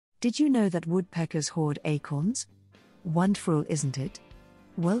Did you know that woodpeckers hoard acorns? Wonderful, isn't it?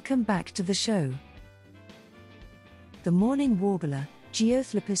 Welcome back to the show. The mourning warbler,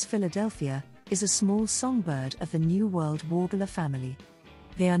 Geothlypis philadelphia, is a small songbird of the New World warbler family.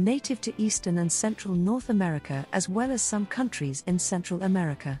 They are native to eastern and central North America as well as some countries in Central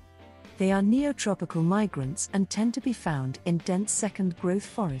America. They are neotropical migrants and tend to be found in dense second-growth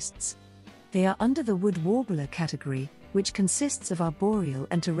forests. They are under the wood-warbler category, which consists of arboreal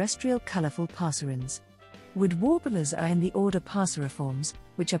and terrestrial colorful passerines. Wood-warblers are in the order Passeriformes,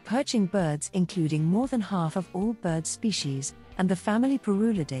 which are perching birds including more than half of all bird species, and the family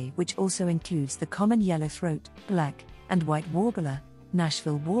Parulidae, which also includes the common yellowthroat, black, and white warbler,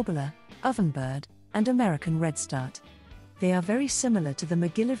 Nashville Warbler, ovenbird, and American Redstart. They are very similar to the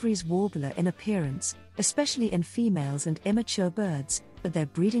MacGillivray's warbler in appearance, especially in females and immature birds, but their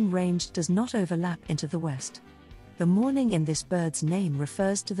breeding range does not overlap into the west. The mourning in this bird's name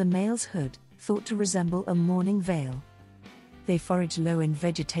refers to the male's hood, thought to resemble a mourning veil. They forage low in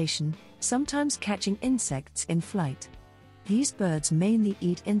vegetation, sometimes catching insects in flight. These birds mainly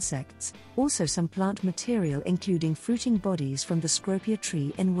eat insects, also some plant material including fruiting bodies from the scropia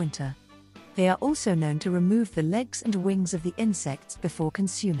tree in winter. They are also known to remove the legs and wings of the insects before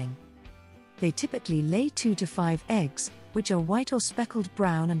consuming. They typically lay 2 to 5 eggs, which are white or speckled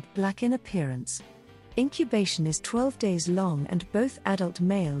brown and black in appearance. Incubation is 12 days long and both adult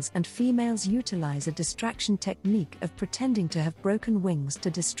males and females utilize a distraction technique of pretending to have broken wings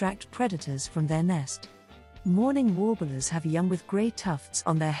to distract predators from their nest. Mourning warblers have young with gray tufts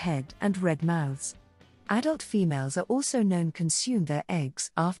on their head and red mouths. Adult females are also known to consume their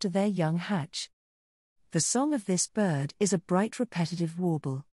eggs after their young hatch. The song of this bird is a bright repetitive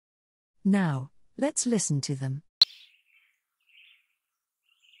warble. Now, let's listen to them.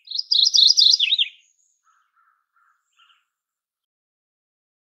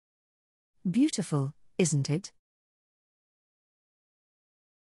 Beautiful, isn't it?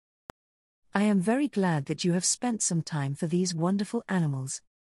 I am very glad that you have spent some time for these wonderful animals.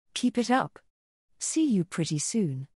 Keep it up. See you pretty soon.